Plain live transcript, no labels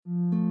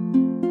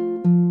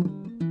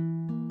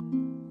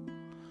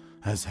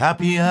As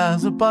happy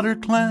as a butter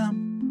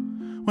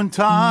clam, when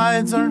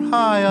tides are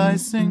high I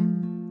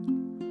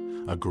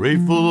sing a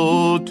grateful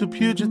ode to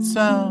Puget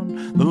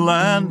Sound, the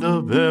land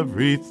of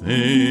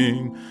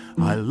everything.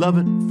 I love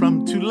it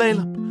from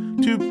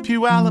Tulalip to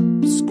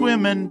Puyallup,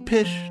 Squim and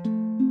Pisht,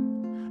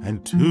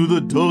 and to the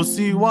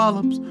Dosey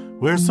Wallops,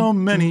 where so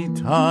many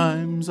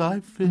times I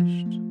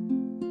fished.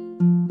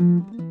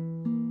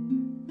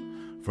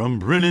 From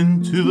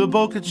Brinnon to the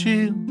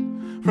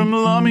Bocacheel, from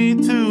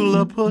Lummi to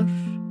La Push,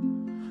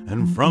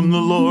 and from the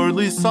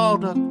lordly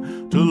Salduck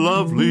to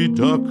lovely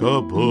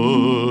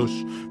Duckabush,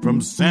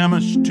 from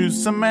Samish to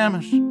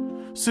Sammamish,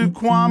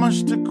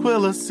 Suquamish to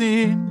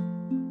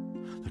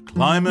Quilcene. The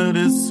climate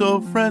is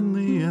so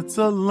friendly, it's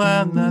a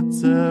land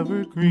that's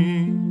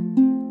evergreen.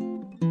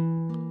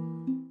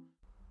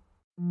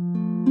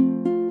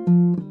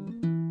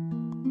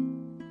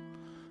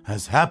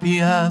 As happy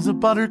as a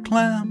butter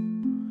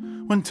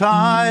clam, when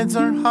tides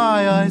are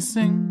high I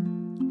sing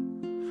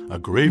a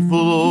grateful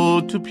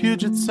ode to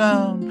Puget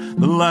Sound,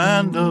 the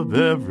land of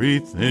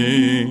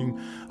everything.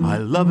 I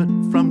love it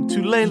from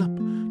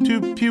Tulalip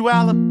to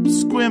Puyallup,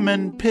 Squim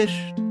and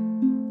Pisht,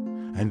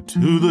 and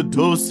to the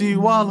Dosey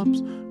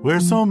Wallops,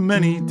 where so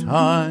many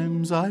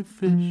times I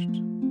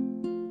fished.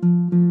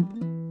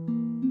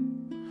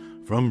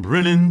 From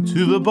Brinnon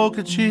to the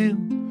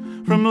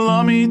Bocacheel, from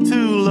Lummi to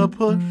La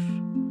Push,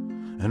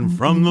 and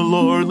from the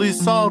lordly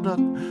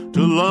Salduck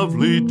to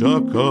lovely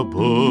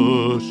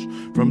Duckabush,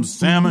 from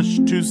Samish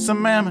to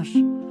Sammamish,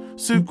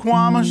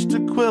 Suquamish to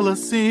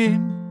Quilcene.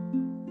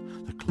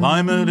 The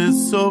climate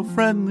is so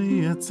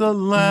friendly, it's a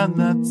land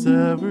that's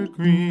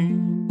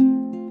evergreen.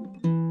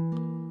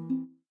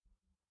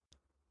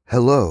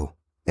 Hello,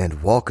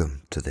 and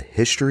welcome to the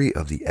History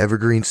of the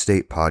Evergreen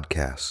State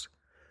podcast.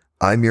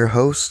 I'm your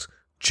host,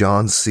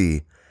 John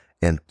C.,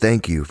 and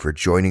thank you for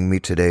joining me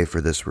today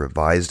for this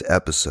revised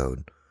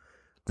episode.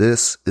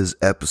 This is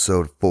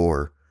episode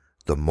 4,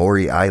 the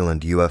Maury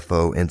Island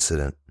UFO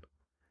incident.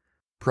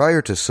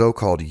 Prior to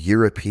so-called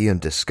European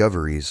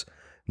discoveries,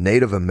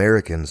 Native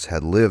Americans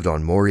had lived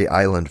on Maury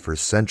Island for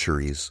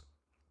centuries.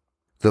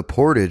 The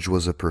portage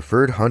was a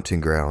preferred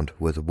hunting ground,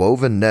 with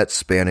woven nets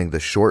spanning the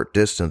short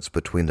distance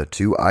between the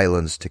two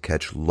islands to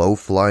catch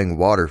low-flying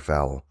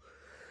waterfowl.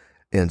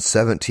 In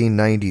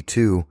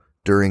 1792,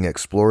 during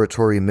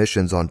exploratory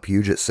missions on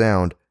Puget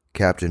Sound,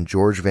 Captain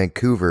George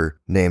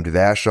Vancouver named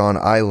Vashon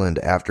Island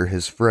after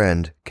his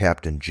friend,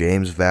 Captain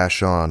James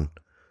Vashon.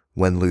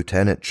 When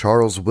Lieutenant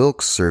Charles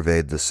Wilkes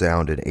surveyed the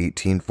sound in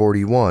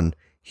 1841,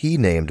 he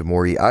named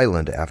Maury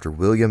Island after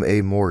William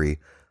A. Maury,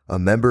 a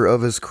member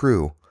of his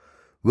crew.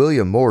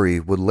 William Maury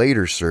would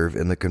later serve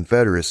in the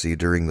Confederacy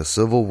during the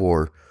Civil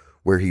War,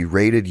 where he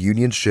raided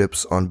Union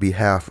ships on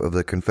behalf of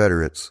the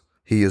Confederates.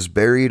 He is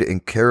buried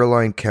in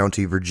Caroline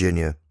County,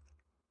 Virginia.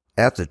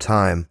 At the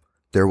time,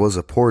 there was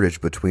a portage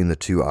between the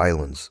two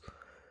islands.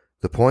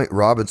 The Point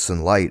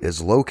Robinson Light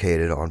is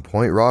located on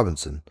Point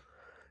Robinson.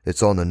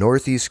 It's on the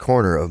northeast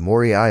corner of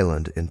Maury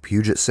Island in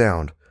Puget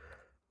Sound.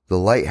 The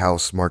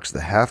lighthouse marks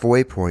the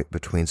halfway point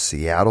between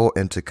Seattle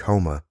and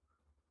Tacoma.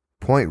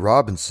 Point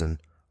Robinson,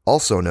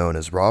 also known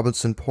as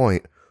Robinson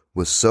Point,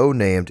 was so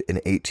named in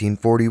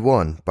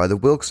 1841 by the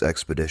Wilkes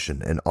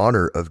expedition in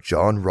honor of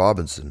John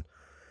Robinson.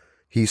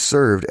 He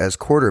served as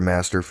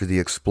quartermaster for the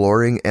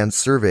exploring and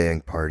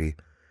surveying party.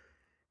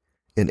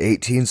 In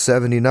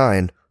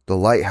 1879, the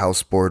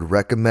Lighthouse Board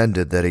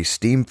recommended that a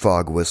steam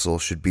fog whistle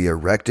should be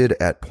erected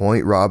at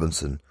Point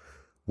Robinson,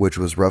 which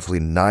was roughly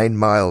 9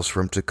 miles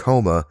from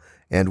Tacoma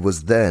and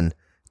was then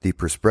the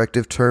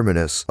prospective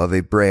terminus of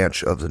a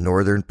branch of the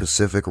Northern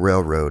Pacific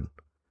Railroad.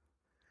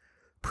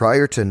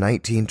 Prior to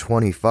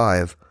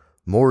 1925,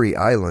 Maury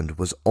Island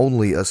was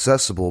only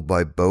accessible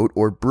by boat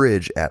or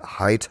bridge at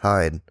high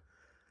tide.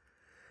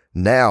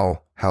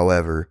 Now,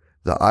 however,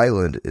 the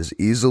island is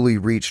easily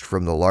reached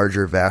from the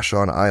larger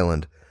Vashon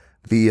Island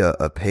via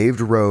a paved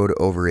road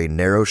over a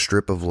narrow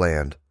strip of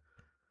land.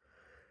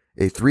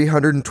 A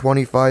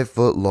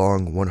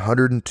 325-foot-long,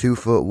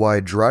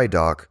 102-foot-wide dry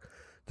dock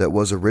that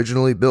was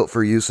originally built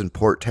for use in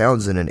Port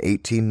Townsend in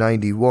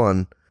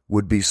 1891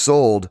 would be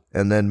sold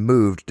and then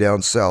moved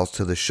down south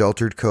to the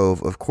sheltered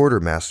cove of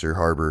Quartermaster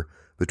Harbor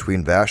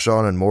between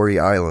Vashon and Maury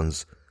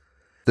Islands.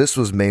 This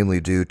was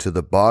mainly due to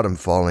the bottom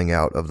falling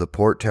out of the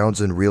Port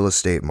Townsend real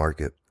estate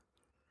market.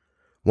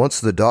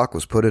 Once the dock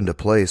was put into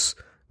place,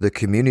 the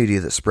community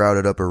that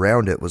sprouted up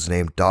around it was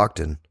named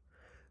Dockton.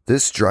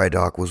 This dry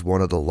dock was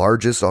one of the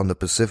largest on the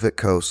Pacific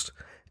coast,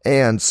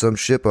 and some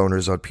ship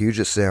owners on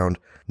Puget Sound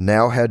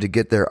now had to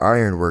get their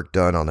ironwork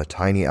done on a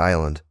tiny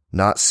island,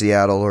 not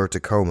Seattle or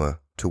Tacoma,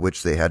 to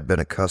which they had been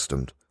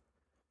accustomed.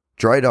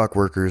 Dry dock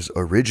workers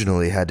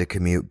originally had to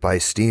commute by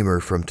steamer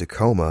from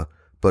Tacoma,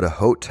 but a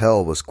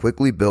hotel was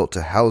quickly built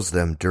to house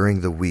them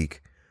during the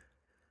week.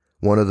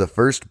 One of the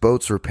first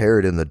boats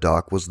repaired in the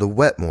dock was the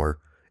Wetmore,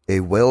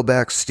 a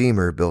whaleback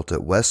steamer built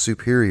at West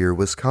Superior,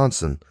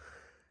 Wisconsin.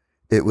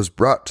 It was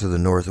brought to the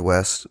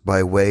Northwest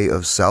by way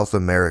of South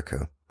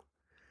America.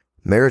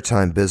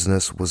 Maritime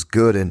business was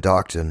good in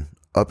Dockton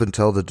up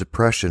until the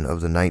Depression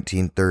of the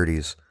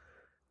 1930s.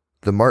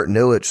 The Martin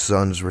Ilitch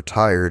sons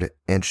retired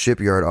and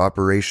shipyard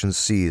operations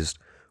ceased.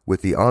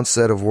 With the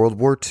onset of World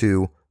War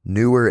II,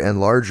 newer and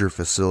larger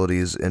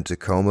facilities in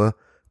Tacoma,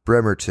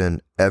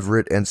 Bremerton,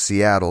 Everett, and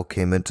Seattle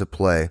came into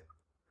play.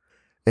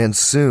 And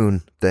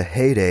soon, the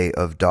heyday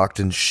of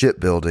Dockton's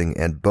shipbuilding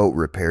and boat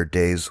repair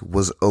days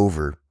was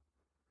over.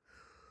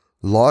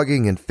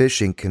 Logging and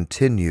fishing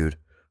continued,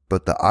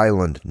 but the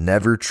island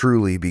never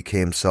truly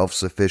became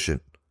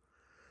self-sufficient.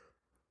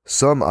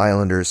 Some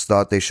islanders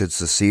thought they should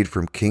secede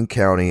from King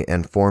County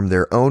and form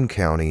their own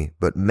county,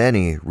 but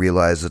many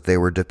realized that they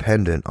were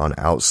dependent on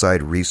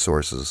outside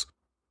resources.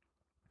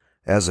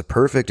 As a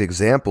perfect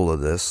example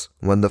of this,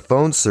 when the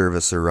phone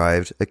service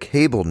arrived, a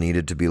cable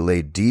needed to be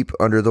laid deep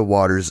under the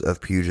waters of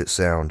Puget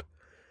Sound.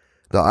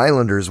 The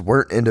islanders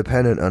weren't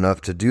independent enough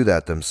to do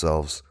that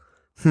themselves.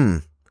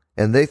 And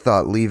they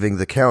thought leaving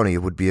the county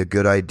would be a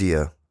good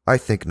idea. I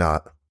think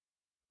not.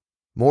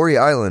 Maury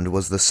Island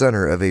was the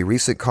center of a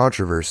recent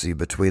controversy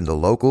between the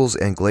locals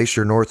and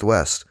Glacier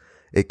Northwest,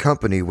 a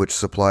company which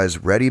supplies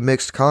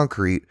ready-mixed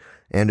concrete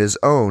and is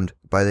owned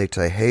by the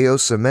Taiheiyo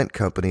Cement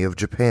Company of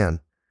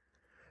Japan.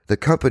 The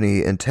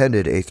company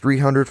intended a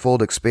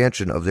 300-fold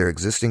expansion of their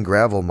existing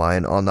gravel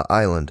mine on the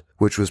island,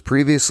 which was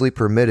previously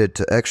permitted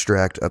to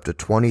extract up to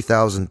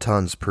 20,000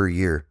 tons per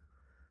year.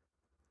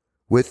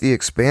 With the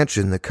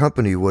expansion, the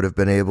company would have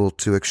been able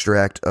to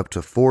extract up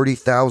to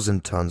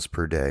 40,000 tons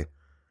per day.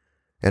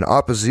 An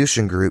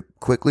opposition group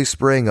quickly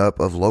sprang up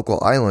of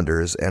local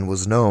islanders and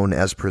was known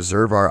as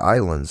Preserve Our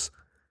Islands.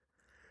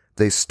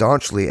 They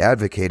staunchly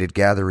advocated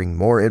gathering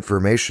more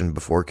information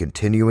before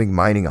continuing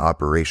mining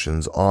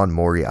operations on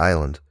Maury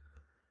Island.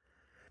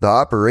 The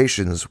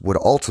operations would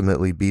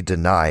ultimately be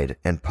denied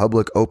and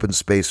public open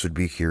space would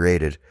be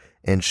curated,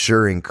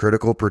 ensuring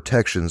critical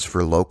protections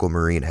for local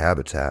marine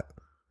habitat.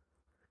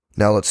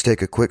 Now let's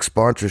take a quick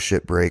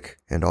sponsorship break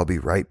and I'll be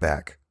right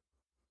back.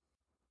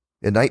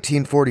 In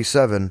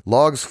 1947,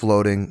 logs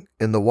floating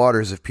in the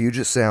waters of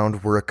Puget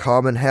Sound were a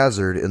common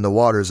hazard in the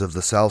waters of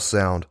the South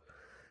Sound.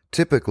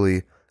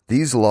 Typically,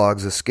 these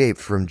logs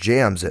escaped from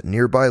jams at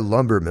nearby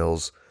lumber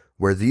mills,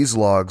 where these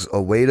logs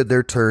awaited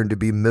their turn to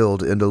be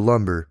milled into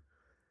lumber.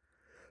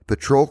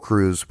 Patrol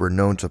crews were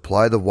known to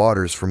ply the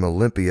waters from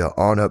Olympia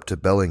on up to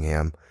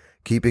Bellingham,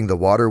 keeping the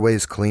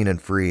waterways clean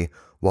and free,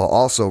 while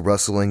also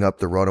rustling up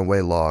the runaway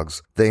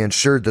logs. They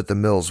ensured that the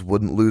mills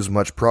wouldn't lose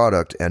much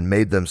product and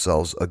made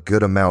themselves a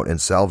good amount in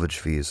salvage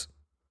fees.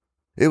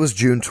 It was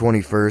June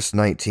 21,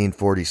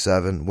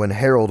 1947, when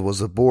Harold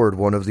was aboard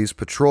one of these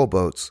patrol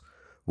boats,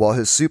 while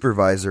his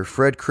supervisor,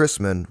 Fred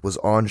Chrisman, was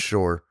on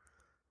shore.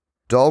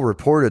 Dahl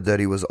reported that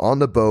he was on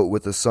the boat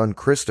with his son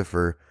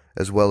Christopher,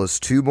 as well as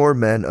 2 more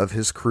men of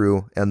his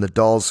crew and the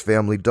Dahl's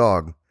family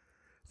dog.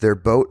 Their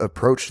boat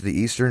approached the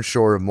eastern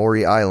shore of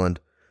Maury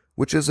Island,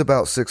 which is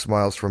about 6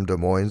 miles from Des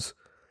Moines.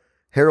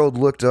 Harold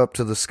looked up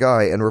to the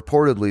sky and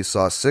reportedly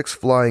saw 6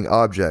 flying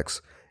objects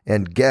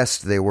and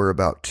guessed they were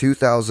about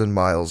 2,000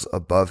 miles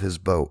above his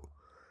boat.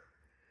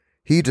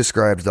 He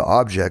described the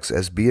objects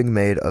as being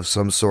made of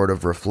some sort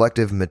of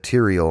reflective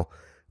material,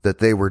 that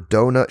they were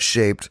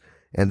donut-shaped,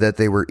 and that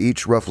they were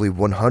each roughly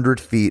 100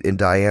 feet in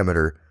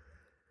diameter.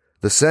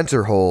 The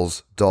center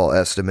holes, Dahl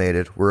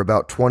estimated, were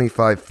about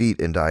 25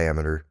 feet in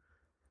diameter.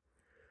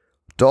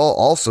 Dahl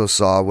also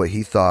saw what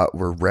he thought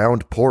were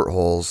round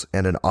portholes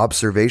and an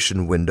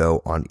observation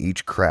window on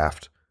each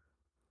craft.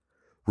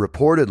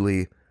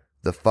 Reportedly,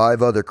 the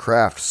 5 other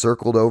craft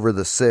circled over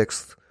the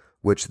 6th,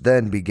 which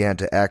then began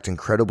to act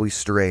incredibly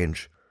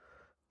strange.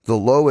 The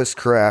lowest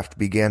craft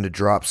began to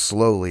drop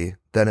slowly,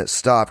 then it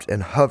stopped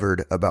and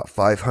hovered about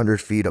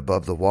 500 feet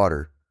above the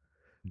water.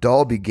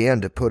 Dahl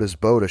began to put his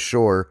boat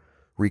ashore,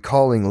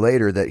 recalling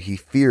later that he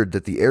feared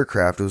that the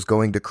aircraft was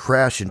going to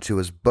crash into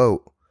his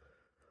boat.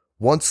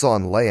 Once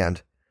on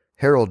land,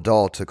 Harold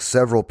Dahl took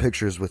several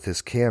pictures with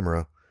his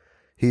camera.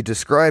 He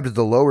described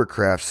the lower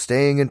craft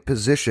staying in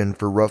position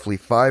for roughly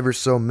 5 or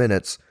so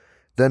minutes,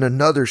 then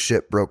another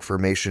ship broke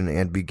formation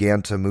and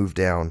began to move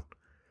down.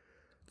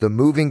 The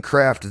moving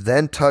craft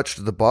then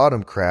touched the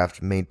bottom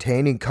craft,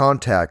 maintaining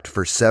contact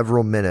for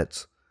several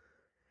minutes.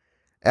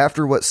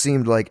 After what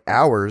seemed like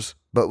hours,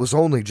 but was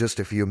only just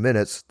a few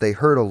minutes, they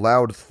heard a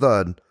loud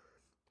thud.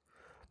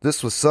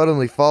 This was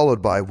suddenly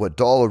followed by what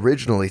Dahl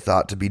originally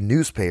thought to be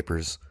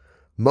newspapers.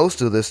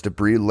 Most of this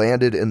debris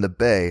landed in the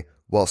bay,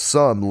 while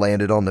some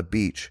landed on the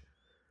beach.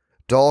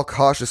 Dahl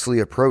cautiously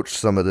approached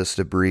some of this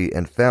debris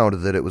and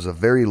found that it was a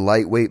very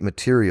lightweight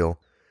material.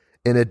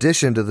 In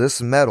addition to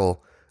this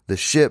metal, the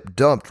ship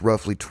dumped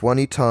roughly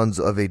 20 tons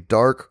of a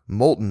dark,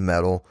 molten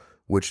metal,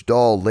 which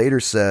Dahl later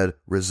said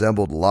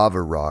resembled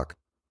lava rock.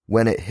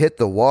 When it hit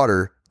the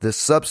water, this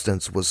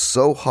substance was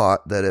so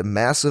hot that a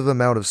massive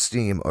amount of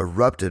steam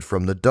erupted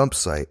from the dump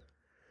site.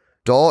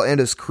 Dahl and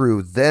his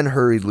crew then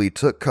hurriedly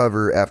took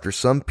cover after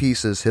some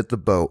pieces hit the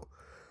boat.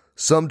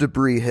 Some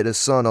debris hit his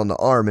son on the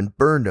arm and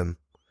burned him.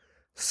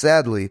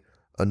 Sadly,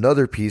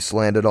 another piece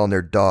landed on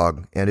their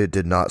dog, and it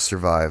did not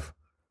survive.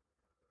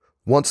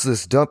 Once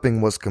this dumping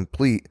was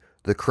complete,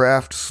 the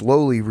craft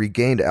slowly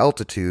regained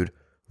altitude,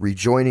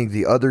 rejoining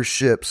the other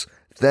ships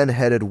then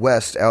headed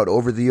west out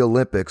over the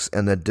Olympics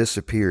and then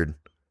disappeared.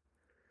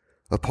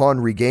 Upon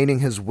regaining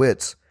his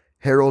wits,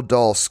 Harold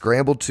Dahl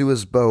scrambled to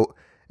his boat,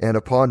 and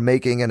upon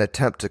making an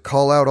attempt to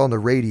call out on the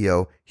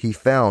radio, he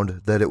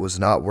found that it was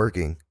not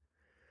working.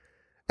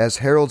 As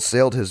Harold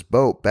sailed his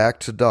boat back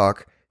to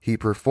dock, he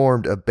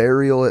performed a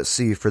burial at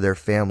sea for their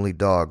family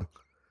dog.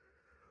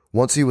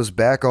 Once he was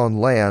back on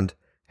land,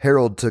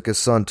 Harold took his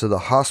son to the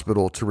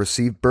hospital to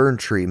receive burn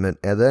treatment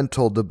and then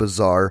told the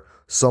bizarre,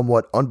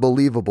 somewhat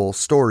unbelievable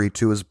story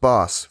to his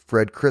boss,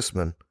 Fred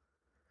Chrisman.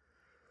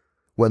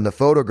 When the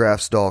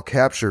photographs Dahl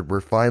captured were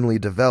finally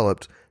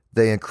developed,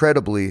 they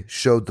incredibly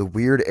showed the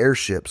weird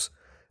airships,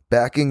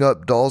 backing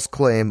up Dahl's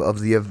claim of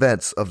the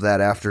events of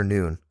that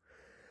afternoon.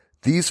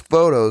 These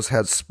photos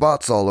had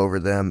spots all over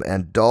them,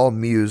 and Dahl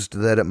mused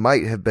that it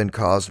might have been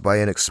caused by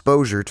an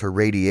exposure to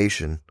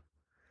radiation.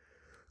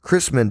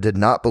 Chrisman did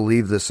not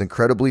believe this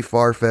incredibly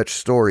far-fetched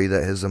story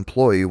that his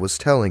employee was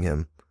telling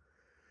him,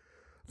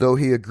 though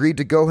he agreed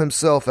to go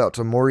himself out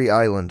to Maury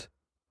Island.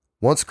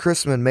 Once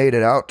Chrisman made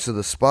it out to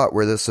the spot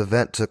where this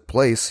event took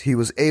place, he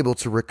was able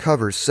to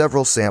recover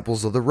several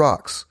samples of the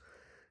rocks.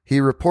 He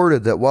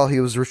reported that while he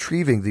was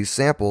retrieving these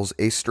samples,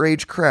 a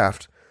strange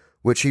craft,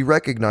 which he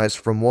recognized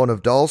from one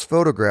of Dahl's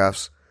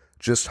photographs,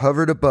 just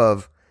hovered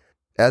above,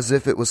 as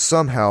if it was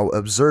somehow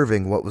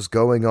observing what was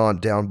going on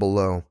down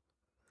below.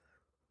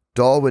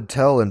 Dahl would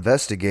tell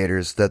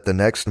investigators that the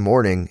next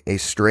morning a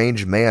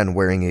strange man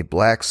wearing a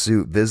black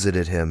suit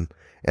visited him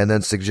and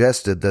then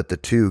suggested that the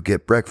two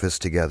get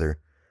breakfast together.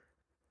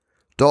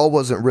 Dahl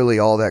wasn't really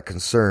all that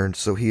concerned,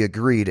 so he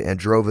agreed and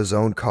drove his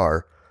own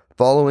car,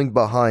 following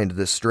behind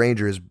the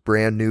stranger's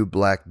brand new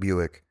black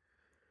Buick.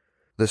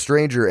 The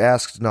stranger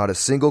asked not a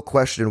single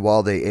question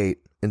while they ate.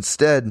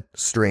 Instead,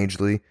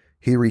 strangely,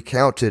 he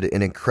recounted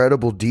in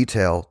incredible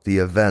detail the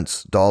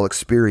events Dahl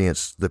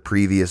experienced the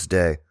previous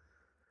day.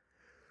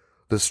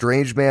 The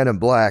strange man in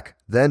black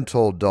then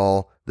told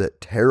Dahl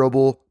that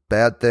terrible,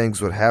 bad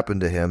things would happen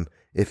to him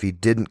if he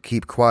didn't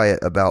keep quiet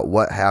about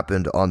what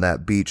happened on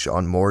that beach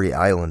on Maury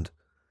Island.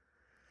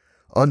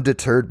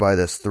 Undeterred by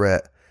this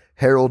threat,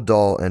 Harold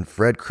Dahl and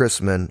Fred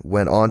Chrisman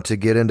went on to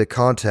get into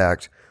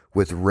contact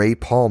with Ray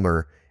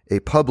Palmer, a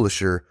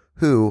publisher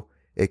who,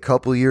 a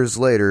couple years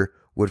later,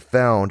 would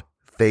found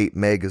Fate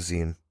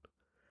magazine.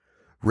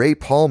 Ray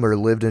Palmer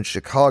lived in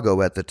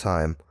Chicago at the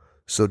time,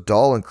 so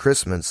Dahl and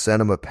Chrisman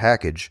sent him a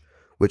package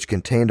which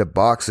contained a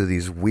box of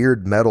these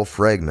weird metal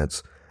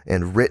fragments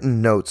and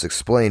written notes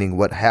explaining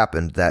what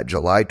happened that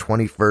July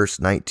 21st,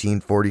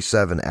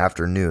 1947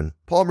 afternoon.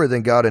 Palmer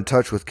then got in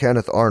touch with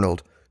Kenneth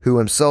Arnold, who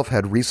himself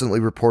had recently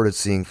reported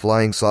seeing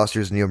flying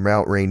saucers near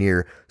Mount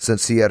Rainier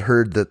since he had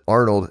heard that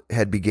Arnold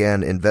had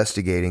began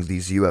investigating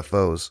these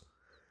UFOs.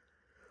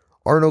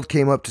 Arnold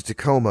came up to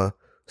Tacoma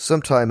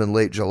sometime in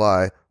late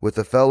July with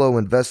a fellow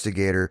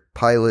investigator,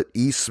 pilot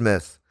E.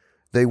 Smith.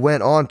 They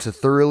went on to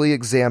thoroughly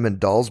examine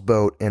Dahl's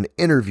boat and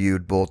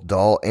interviewed both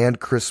Dahl and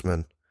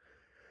Chrisman.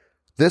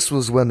 This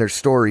was when their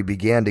story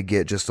began to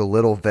get just a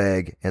little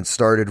vague and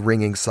started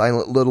ringing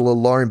silent little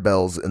alarm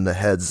bells in the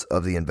heads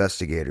of the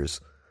investigators.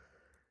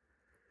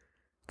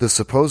 The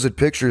supposed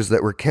pictures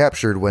that were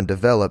captured when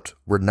developed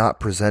were not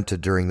presented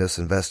during this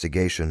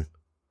investigation.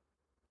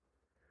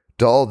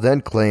 Dahl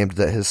then claimed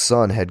that his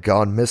son had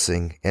gone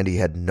missing and he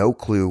had no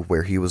clue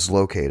where he was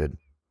located.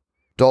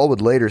 Dahl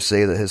would later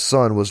say that his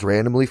son was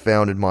randomly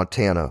found in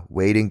Montana,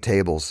 waiting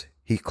tables.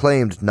 He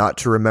claimed not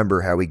to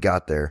remember how he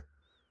got there.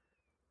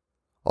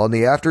 On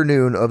the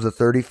afternoon of the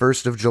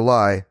 31st of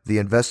July, the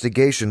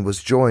investigation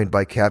was joined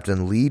by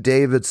Captain Lee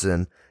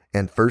Davidson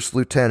and First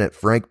Lieutenant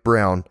Frank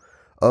Brown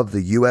of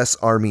the U.S.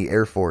 Army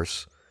Air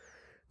Force.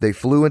 They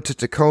flew into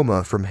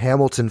Tacoma from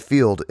Hamilton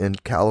Field in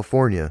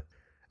California.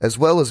 As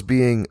well as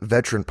being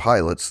veteran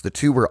pilots, the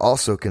two were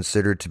also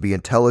considered to be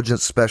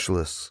intelligence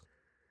specialists.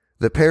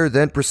 The pair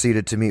then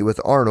proceeded to meet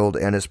with Arnold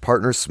and his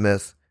partner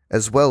Smith,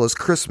 as well as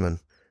Chrisman.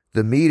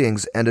 The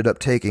meetings ended up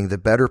taking the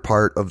better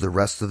part of the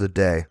rest of the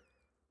day.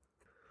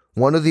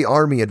 One of the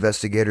Army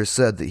investigators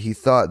said that he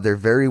thought there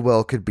very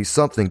well could be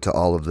something to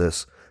all of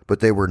this, but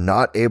they were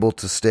not able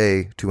to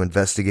stay to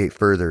investigate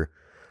further,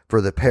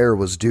 for the pair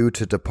was due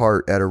to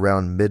depart at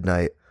around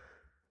midnight.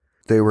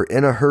 They were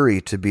in a hurry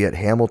to be at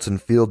Hamilton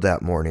Field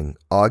that morning,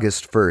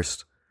 August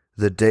 1st,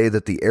 the day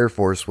that the Air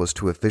Force was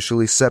to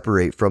officially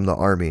separate from the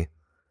Army.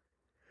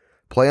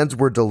 Plans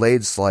were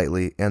delayed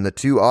slightly, and the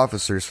two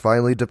officers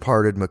finally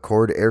departed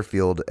McCord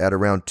Airfield at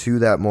around 2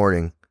 that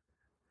morning.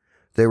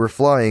 They were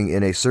flying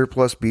in a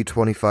surplus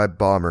B-25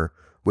 bomber,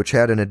 which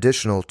had an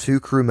additional 2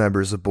 crew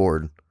members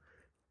aboard.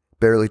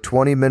 Barely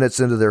 20 minutes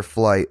into their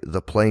flight,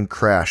 the plane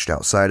crashed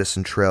outside of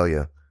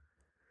Centralia.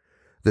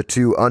 The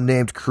 2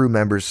 unnamed crew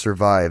members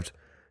survived,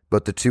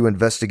 but the 2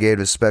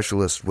 investigative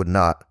specialists would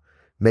not,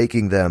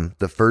 making them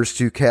the first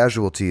 2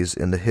 casualties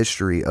in the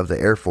history of the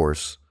Air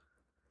Force.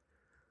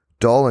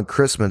 Dahl and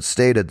Chrisman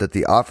stated that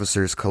the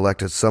officers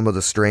collected some of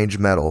the strange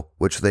metal,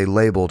 which they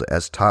labeled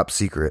as top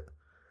secret.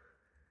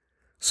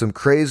 Some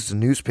crazed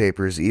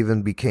newspapers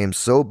even became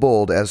so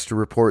bold as to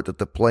report that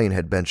the plane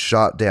had been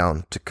shot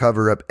down to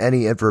cover up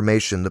any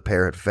information the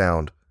pair had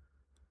found.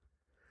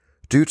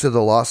 Due to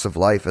the loss of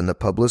life and the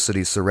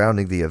publicity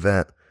surrounding the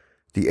event,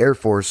 the Air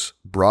Force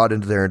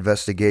broadened their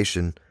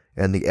investigation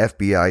and the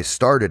FBI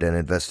started an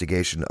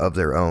investigation of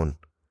their own.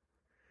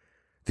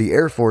 The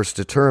Air Force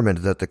determined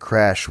that the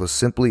crash was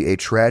simply a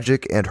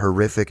tragic and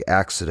horrific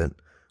accident,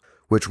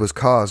 which was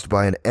caused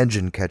by an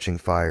engine catching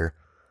fire.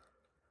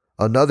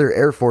 Another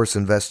Air Force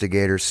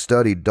investigator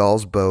studied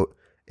Dahl's boat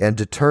and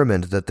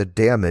determined that the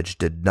damage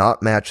did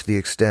not match the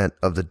extent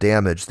of the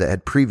damage that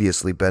had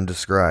previously been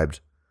described.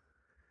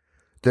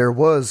 There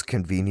was,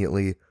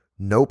 conveniently,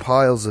 no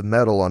piles of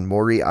metal on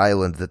Maury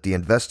Island that the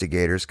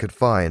investigators could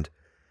find,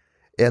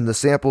 and the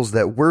samples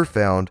that were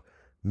found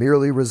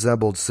merely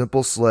resembled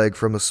simple slag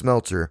from a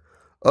smelter,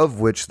 of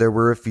which there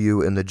were a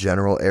few in the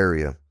general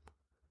area.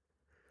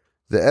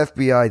 The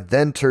FBI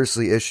then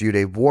tersely issued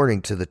a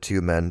warning to the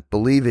two men,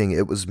 believing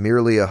it was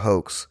merely a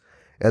hoax,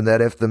 and that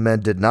if the men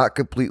did not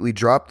completely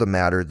drop the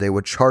matter, they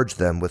would charge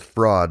them with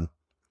fraud.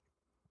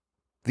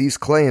 These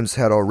claims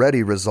had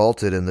already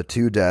resulted in the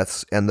two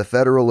deaths, and the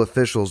federal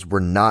officials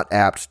were not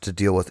apt to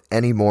deal with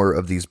any more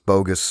of these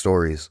bogus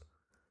stories.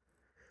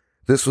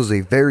 This was a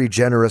very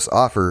generous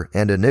offer,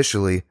 and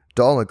initially,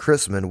 Dahl and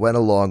Chrisman went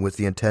along with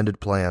the intended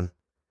plan.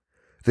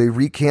 They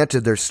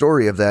recanted their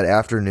story of that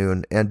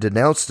afternoon and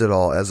denounced it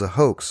all as a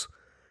hoax.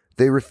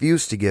 They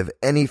refused to give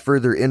any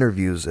further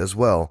interviews as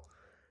well.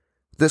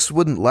 This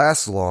wouldn't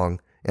last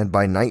long, and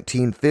by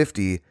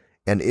 1950,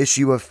 an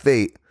issue of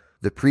Fate,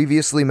 the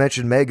previously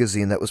mentioned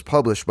magazine that was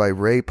published by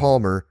Ray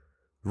Palmer,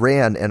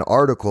 ran an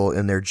article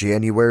in their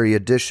January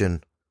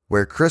edition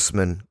where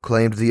Chrisman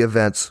claimed the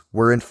events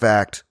were in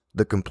fact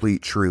the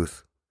complete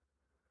truth.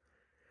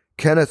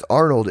 Kenneth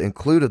Arnold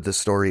included the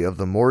story of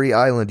the Maury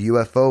Island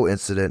UFO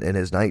incident in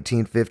his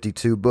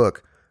 1952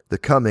 book, The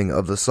Coming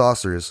of the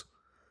Saucers.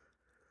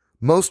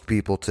 Most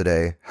people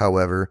today,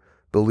 however,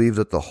 believe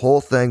that the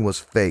whole thing was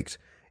faked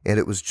and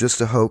it was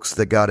just a hoax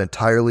that got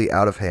entirely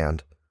out of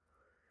hand.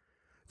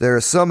 There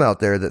are some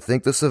out there that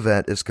think this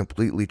event is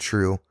completely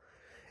true,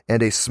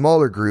 and a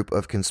smaller group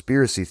of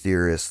conspiracy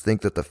theorists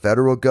think that the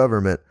federal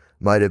government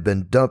might have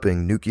been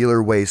dumping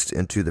nuclear waste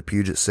into the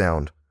Puget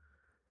Sound.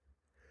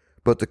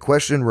 But the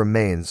question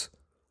remains,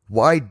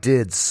 why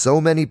did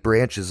so many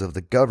branches of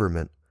the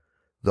government,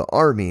 the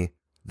Army,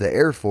 the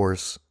Air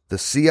Force, the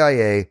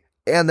CIA,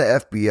 and the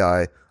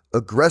FBI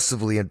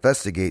aggressively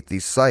investigate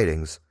these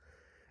sightings?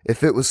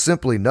 If it was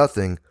simply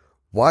nothing,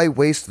 why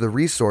waste the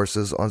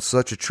resources on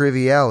such a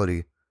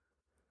triviality?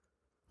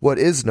 What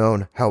is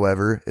known,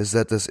 however, is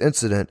that this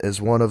incident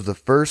is one of the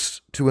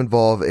first to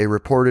involve a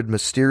reported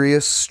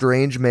mysterious,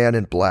 strange man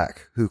in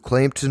black who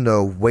claimed to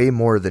know way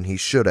more than he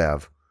should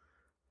have.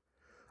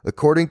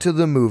 According to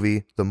the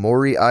movie, the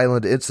Maury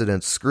Island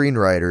incident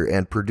screenwriter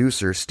and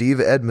producer Steve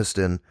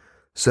Edmiston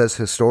says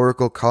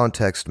historical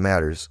context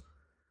matters.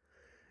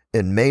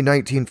 In May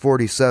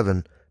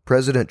 1947,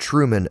 President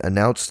Truman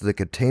announced the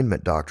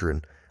containment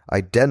doctrine,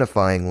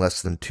 identifying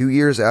less than 2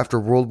 years after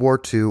World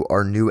War II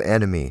our new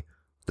enemy,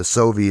 the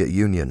Soviet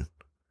Union.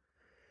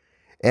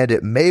 And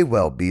it may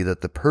well be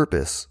that the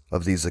purpose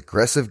of these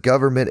aggressive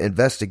government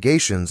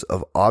investigations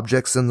of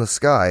objects in the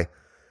sky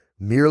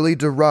merely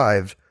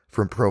derived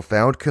from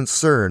profound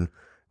concern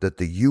that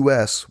the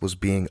U.S. was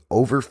being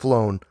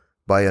overflown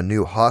by a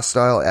new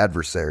hostile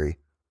adversary.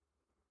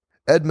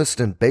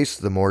 Edmiston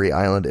based the Maury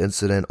Island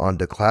incident on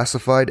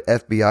declassified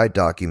FBI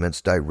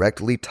documents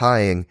directly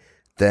tying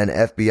then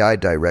FBI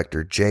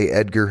Director J.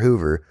 Edgar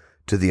Hoover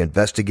to the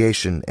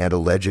investigation and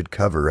alleged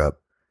cover-up.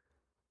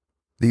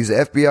 These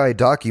FBI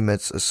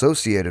documents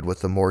associated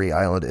with the Maury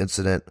Island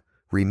incident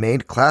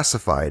remained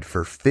classified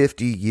for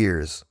 50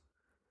 years.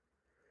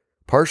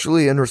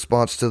 Partially in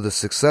response to the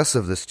success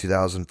of this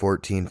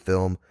 2014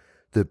 film,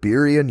 the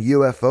Burien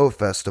UFO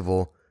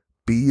Festival,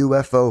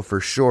 BUFO for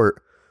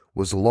short,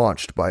 was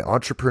launched by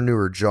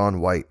entrepreneur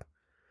John White.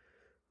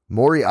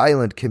 Maury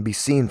Island can be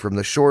seen from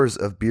the shores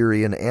of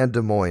Burien and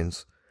Des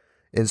Moines.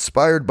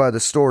 Inspired by the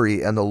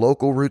story and the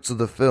local roots of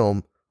the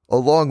film,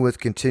 along with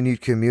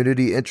continued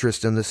community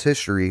interest in this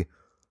history,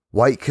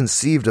 White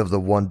conceived of the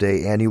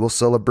one-day annual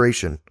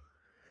celebration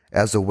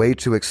as a way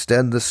to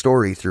extend the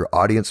story through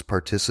audience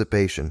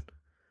participation.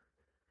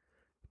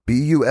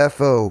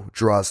 BUFO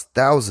draws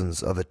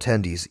thousands of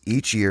attendees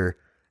each year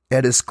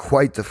and is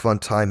quite the fun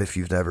time if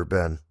you've never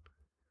been.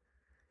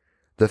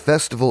 The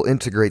festival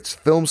integrates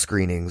film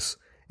screenings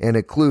and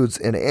includes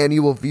an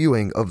annual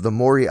viewing of the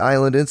Maury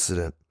Island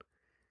incident.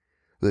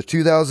 The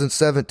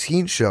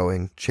 2017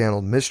 showing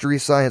channeled Mystery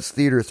Science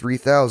Theater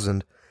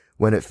 3000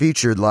 when it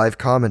featured live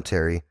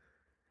commentary.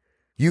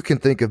 You can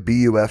think of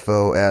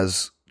BUFO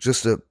as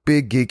just a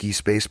big geeky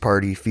space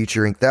party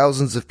featuring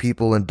thousands of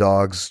people and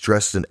dogs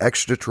dressed in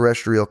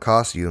extraterrestrial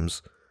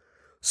costumes,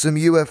 some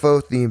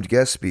UFO-themed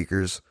guest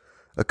speakers,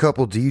 a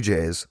couple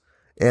DJs,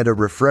 and a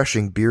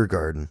refreshing beer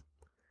garden.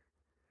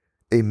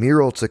 A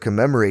mural to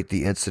commemorate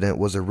the incident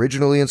was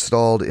originally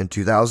installed in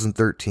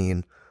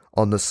 2013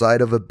 on the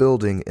side of a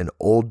building in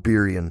Old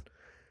Burien.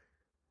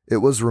 It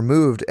was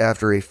removed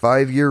after a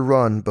 5-year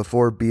run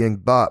before being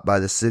bought by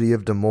the city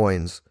of Des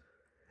Moines.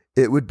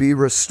 It would be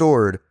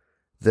restored,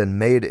 then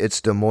made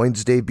its Des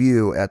Moines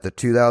debut at the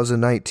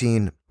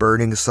 2019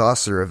 Burning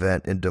Saucer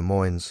event in Des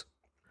Moines.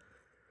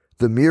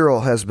 The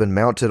mural has been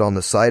mounted on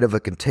the side of a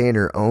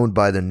container owned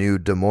by the new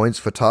Des Moines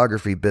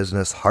photography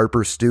business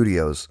Harper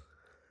Studios,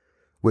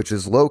 which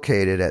is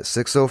located at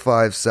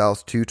 605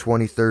 South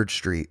 223rd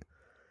Street.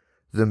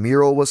 The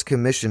mural was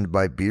commissioned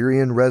by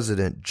Burien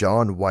resident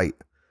John White,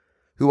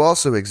 who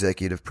also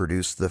executive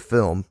produced the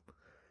film,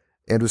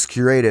 and was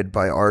curated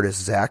by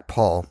artist Zach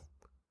Paul.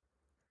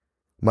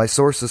 My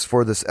sources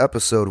for this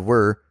episode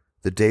were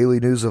the Daily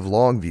News of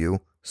Longview,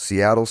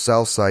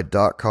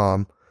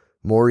 SeattleSouthside.com,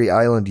 Maury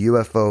Island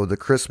UFO, The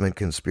Chrisman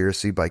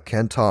Conspiracy by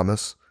Ken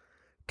Thomas,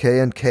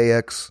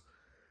 KNKX,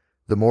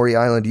 The Maury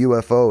Island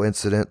UFO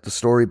Incident, the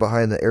story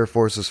behind the Air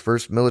Force's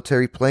first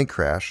military plane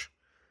crash,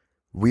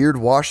 Weird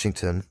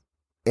Washington,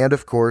 and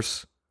of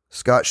course,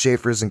 Scott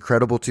Schaefer's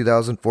incredible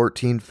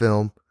 2014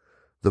 film,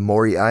 The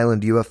Maury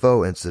Island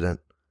UFO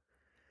Incident.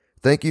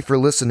 Thank you for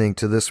listening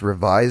to this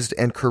revised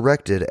and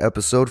corrected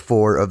episode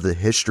 4 of the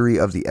History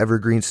of the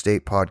Evergreen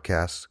State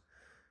podcast.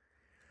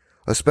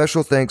 A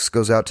special thanks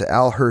goes out to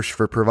Al Hirsch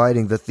for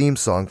providing the theme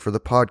song for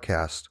the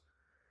podcast.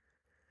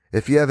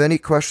 If you have any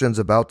questions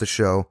about the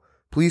show,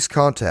 please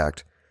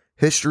contact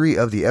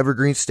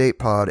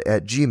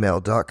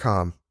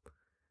historyoftheevergreenstatepod@gmail.com.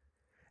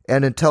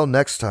 And until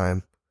next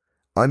time,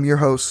 I'm your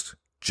host,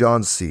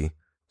 John C.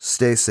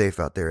 Stay safe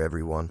out there,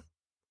 everyone.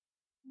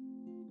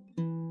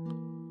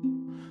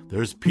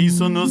 There's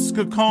peace on the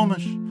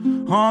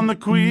Skokomish, on the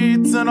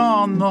Queets and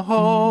on the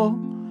Hull.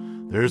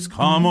 There's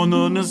calm on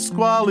the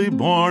Nisqually,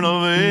 born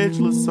of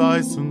ageless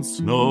ice and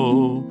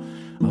snow.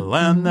 A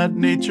land that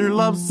nature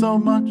loves so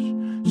much,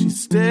 she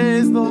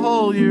stays the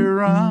whole year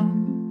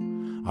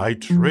round. I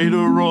trade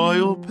a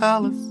royal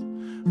palace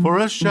for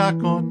a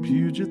shack on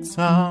Puget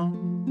Sound.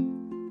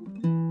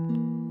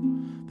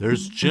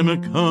 There's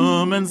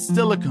Jimicum and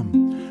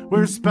Stillicum,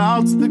 where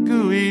spouts the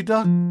gooey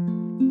duck,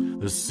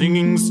 the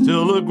singing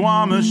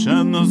Stillaguamish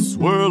and the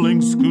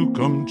swirling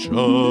Skookum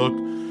Chuck,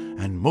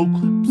 and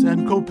Moclips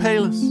and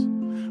Copalis,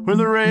 where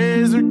the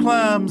razor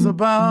clams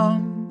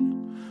abound.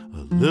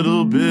 A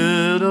little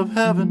bit of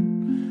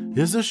heaven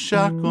is a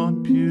shack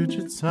on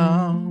Puget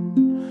Sound.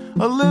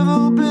 A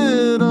little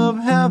bit of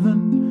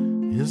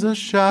heaven is a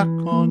shack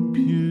on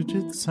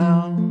Puget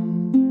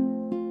Sound.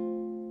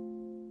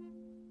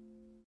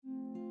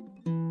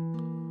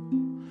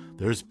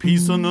 There's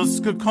peace on the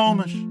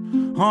Skokomish,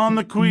 on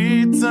the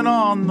Queets and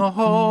on the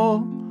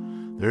Hull.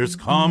 There's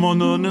calm on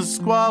the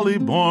Nisqually,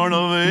 born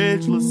of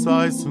ageless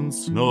ice and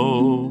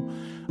snow.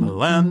 A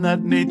land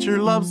that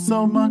nature loves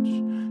so much,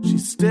 she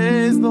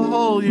stays the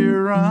whole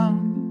year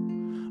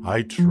round.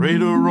 I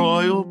trade a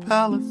royal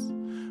palace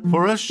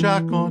for a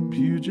shack on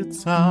Puget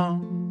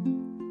Sound.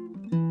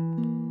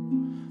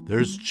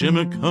 There's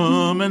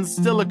Jimicum and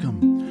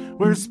Stillicum,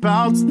 where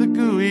spouts the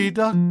gooey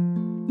duck,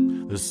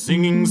 the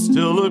singing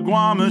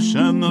Stillaguamish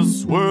and the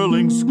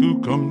swirling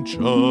Skookum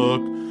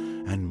Chuck,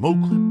 and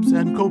Moclips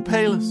and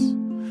Copalis,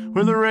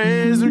 where the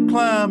razor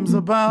clams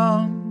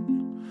abound.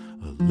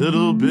 A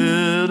little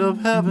bit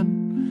of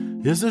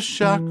heaven is a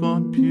shack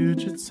on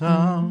Puget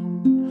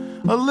Sound.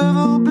 A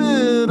little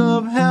bit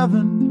of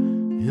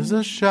heaven is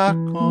a shack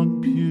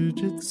on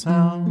Puget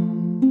Sound.